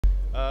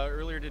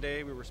Earlier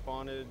today, we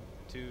responded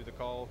to the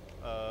call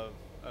of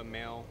a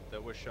male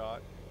that was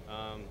shot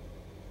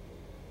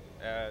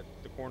at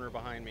the corner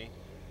behind me.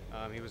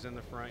 He was in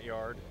the front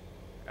yard.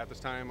 At this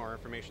time, our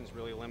information is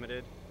really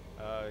limited.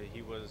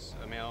 He was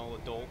a male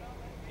adult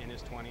in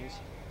his 20s.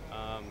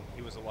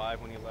 He was alive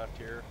when he left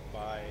here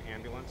by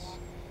ambulance.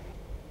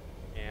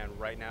 And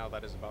right now,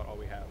 that is about all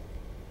we have.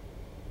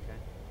 Okay.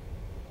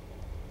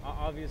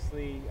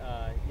 Obviously,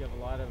 you have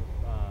a lot of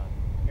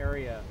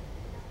area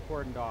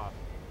cordoned off.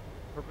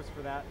 Purpose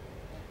for that?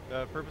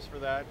 The purpose for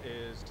that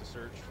is to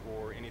search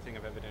for anything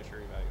of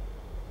evidentiary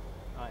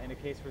value. In a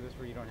case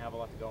where you don't have a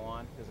lot to go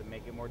on, does it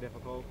make it more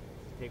difficult?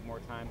 Does it take more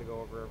time to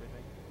go over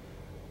everything?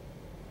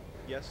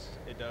 Yes,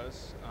 it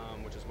does,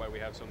 which is why we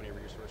have so many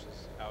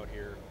resources out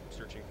here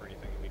searching for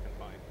anything that we can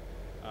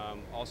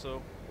find.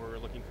 Also, we're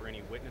looking for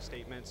any witness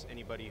statements,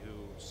 anybody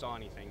who saw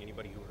anything,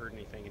 anybody who heard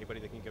anything, anybody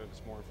that can give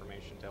us more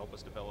information to help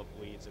us develop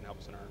leads and help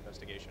us in our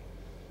investigation.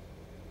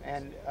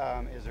 And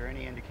is there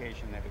any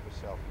indication that it was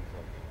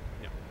self-inflicted?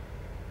 No.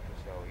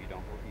 So you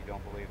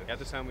don't believe it? At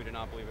this time, we do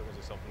not believe it was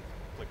a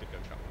self-inflicted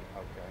gunshot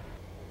wound.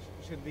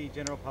 Okay. Should the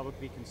general public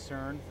be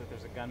concerned that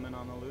there's a gunman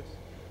on the loose?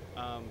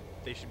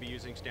 They should be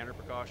using standard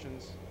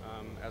precautions,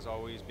 as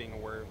always, being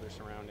aware of their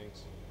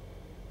surroundings.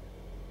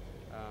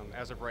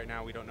 As of right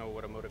now, we don't know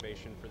what a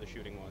motivation for the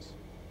shooting was.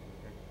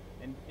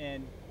 Okay.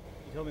 And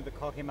you told me the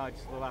call came out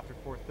just a little after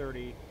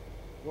 4:30.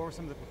 What were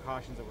some of the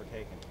precautions that were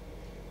taken?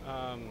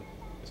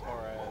 As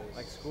far as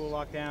like school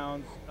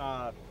lockdowns,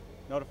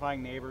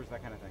 notifying neighbors,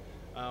 that kind of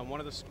thing. One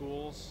of the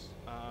schools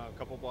a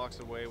couple blocks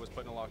away was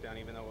put in a lockdown,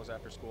 even though it was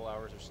after school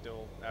hours or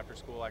still after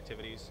school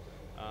activities.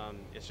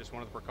 It's just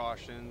one of the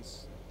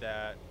precautions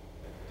that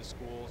the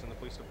schools and the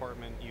police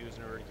department use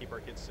in order to keep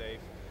our kids safe.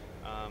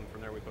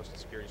 From there, we posted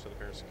security so the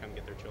parents can come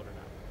get their children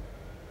out.